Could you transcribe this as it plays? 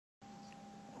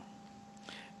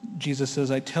Jesus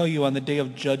says, I tell you, on the day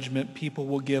of judgment, people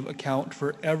will give account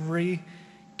for every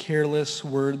careless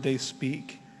word they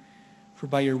speak. For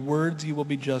by your words you will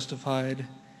be justified,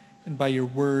 and by your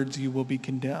words you will be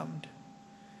condemned.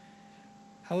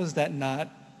 How is that not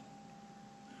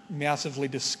massively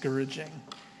discouraging,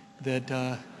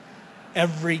 that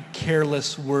every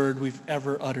careless word we've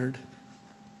ever uttered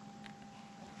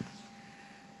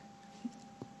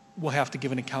we'll have to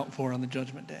give an account for on the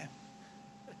judgment day?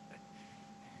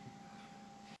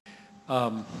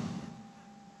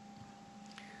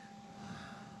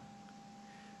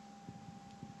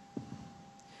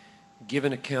 Give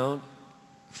an account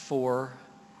for,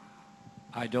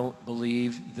 I don't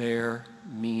believe there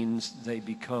means they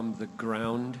become the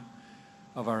ground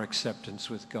of our acceptance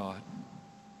with God.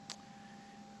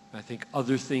 I think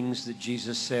other things that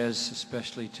Jesus says,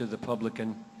 especially to the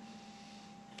publican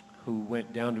who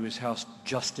went down to his house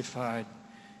justified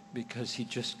because he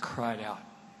just cried out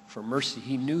for mercy.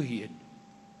 He knew he had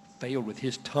failed with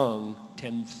his tongue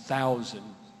 10,000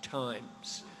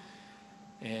 times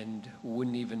and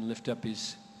wouldn't even lift up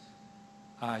his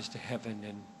eyes to heaven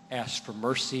and ask for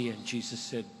mercy. And Jesus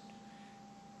said,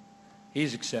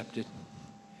 he's accepted.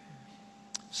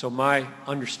 So my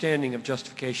understanding of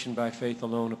justification by faith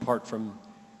alone, apart from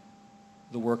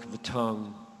the work of the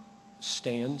tongue,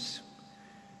 stands.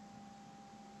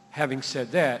 Having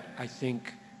said that, I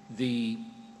think the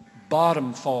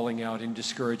bottom falling out in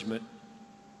discouragement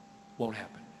won't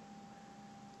happen.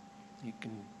 You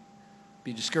can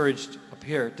be discouraged up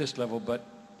here at this level, but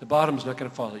the bottom's not going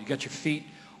to follow. You got your feet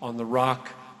on the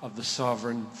rock of the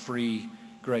sovereign, free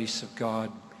grace of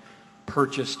God,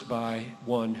 purchased by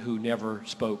one who never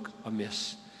spoke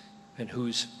amiss, and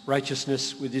whose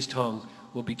righteousness with his tongue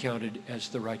will be counted as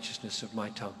the righteousness of my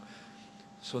tongue.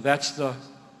 So that's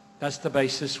the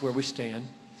basis where we stand.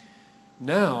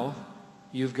 Now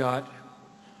you've got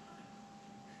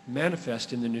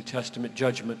manifest in the New Testament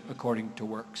judgment according to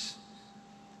works.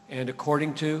 And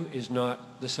according to is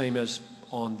not the same as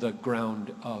on the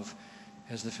ground of,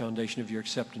 as the foundation of your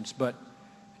acceptance, but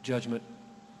judgment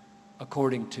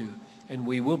according to. And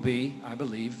we will be, I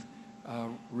believe,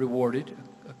 rewarded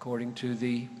according to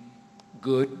the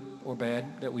good or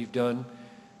bad that we've done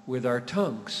with our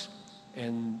tongues.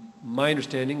 And my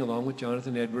understanding, along with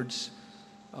Jonathan Edwards,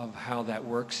 of how that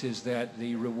works is that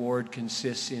the reward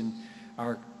consists in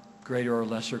our greater or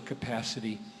lesser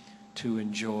capacity to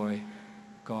enjoy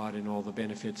God and all the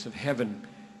benefits of heaven.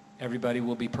 Everybody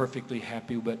will be perfectly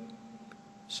happy, but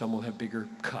some will have bigger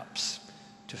cups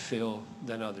to fill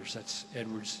than others. That's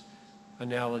Edwards'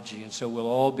 analogy. And so we'll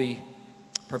all be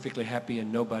perfectly happy,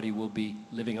 and nobody will be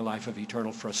living a life of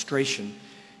eternal frustration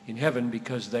in heaven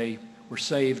because they were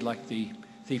saved like the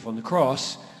thief on the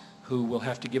cross, who will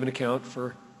have to give an account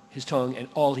for his tongue, and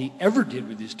all he ever did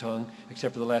with his tongue,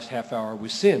 except for the last half hour,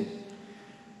 was sin.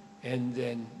 And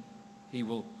then he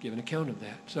will give an account of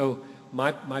that. So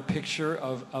my picture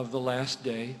of the last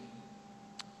day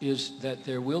is that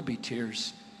there will be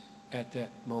tears at that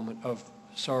moment of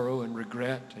sorrow and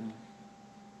regret. And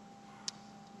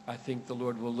I think the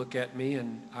Lord will look at me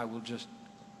and I will just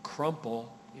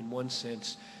crumple in one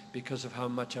sense because of how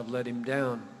much I've let him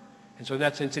down. And so in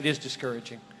that sense, it is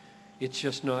discouraging. It's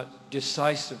just not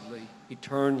decisively,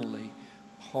 eternally,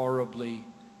 horribly,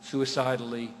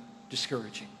 suicidally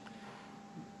discouraging.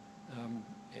 And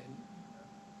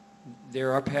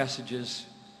there are passages,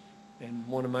 and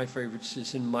one of my favorites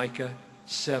is in Micah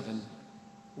 7,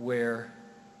 where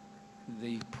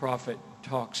the prophet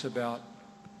talks about,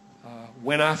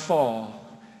 when I fall,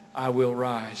 I will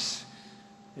rise,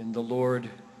 and the Lord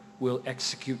will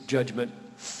execute judgment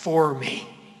for me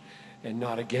and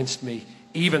not against me,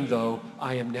 even though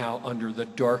I am now under the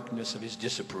darkness of his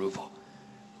disapproval.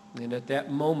 And at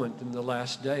that moment in the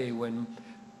last day, when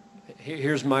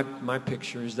here's my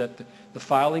picture, is that the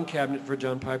filing cabinet for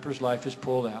John Piper's life is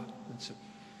pulled out. It's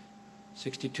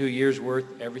 62 years worth,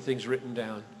 everything's written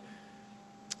down.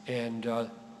 And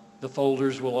the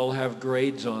folders will all have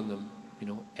grades on them,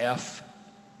 F,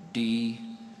 D,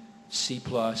 C+,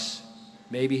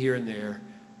 maybe here and there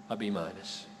a B-.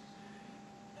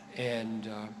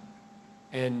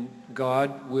 And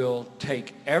God will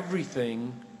take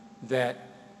everything that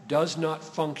does not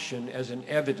function as an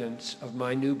evidence of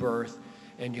my new birth,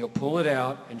 and he'll pull it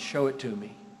out and show it to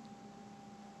me.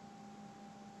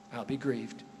 I'll be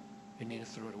grieved and need to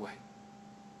throw it away.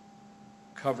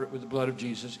 Cover it with the blood of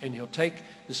Jesus, and he'll take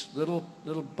this little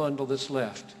bundle that's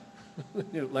left,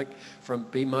 like from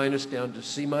B- down to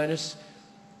C-,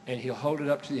 and he'll hold it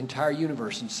up to the entire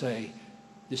universe and say,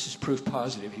 this is proof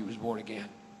positive he was born again.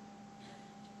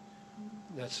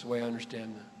 That's the way I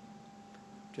understand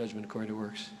the judgment according to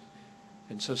works.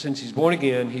 And so since he's born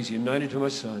again, he's united to my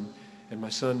son, and my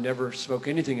son never spoke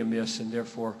anything amiss, and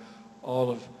therefore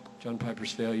all of John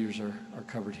Piper's failures are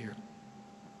covered here.